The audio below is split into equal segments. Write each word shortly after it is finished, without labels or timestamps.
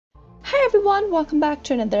Hi everyone, welcome back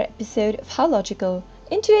to another episode of How Logical.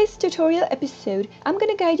 In today's tutorial episode, I'm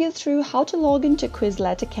going to guide you through how to log into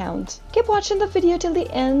Quizlet account. Keep watching the video till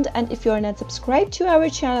the end, and if you're not subscribed to our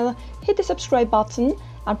channel, hit the subscribe button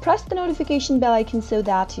and press the notification bell icon so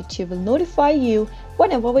that YouTube will notify you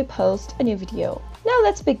whenever we post a new video. Now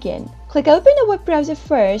let's begin. Click open a web browser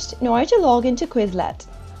first in order to log into Quizlet.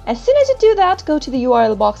 As soon as you do that, go to the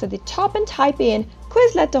URL box at the top and type in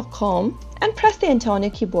quizlet.com and press the enter on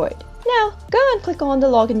your keyboard. Now, go and click on the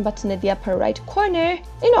login button at the upper right corner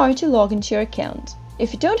in order to log into your account.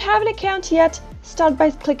 If you don't have an account yet, start by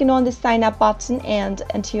clicking on the sign up button and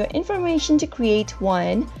enter your information to create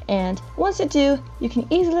one. And once you do, you can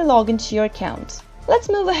easily log into your account. Let's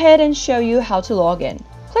move ahead and show you how to log in.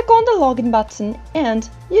 Click on the login button and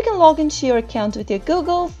you can log into your account with your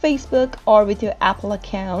Google, Facebook or with your Apple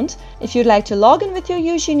account. If you'd like to log in with your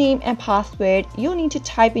username and password, you'll need to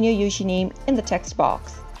type in your username in the text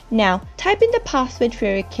box. Now, type in the password for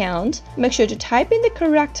your account. Make sure to type in the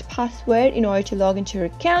correct password in order to log into your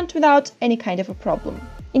account without any kind of a problem.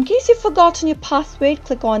 In case you've forgotten your password,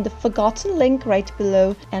 click on the forgotten link right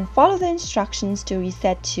below and follow the instructions to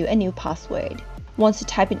reset to a new password. Once you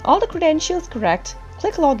type in all the credentials correct,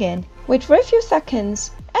 click login. Wait for a few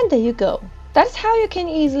seconds and there you go. That's how you can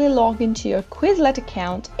easily log into your Quizlet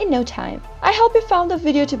account in no time. I hope you found the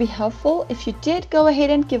video to be helpful. If you did, go ahead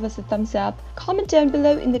and give us a thumbs up. Comment down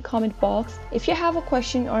below in the comment box if you have a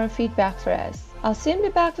question or a feedback for us. I'll soon be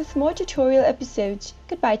back with more tutorial episodes.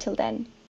 Goodbye till then.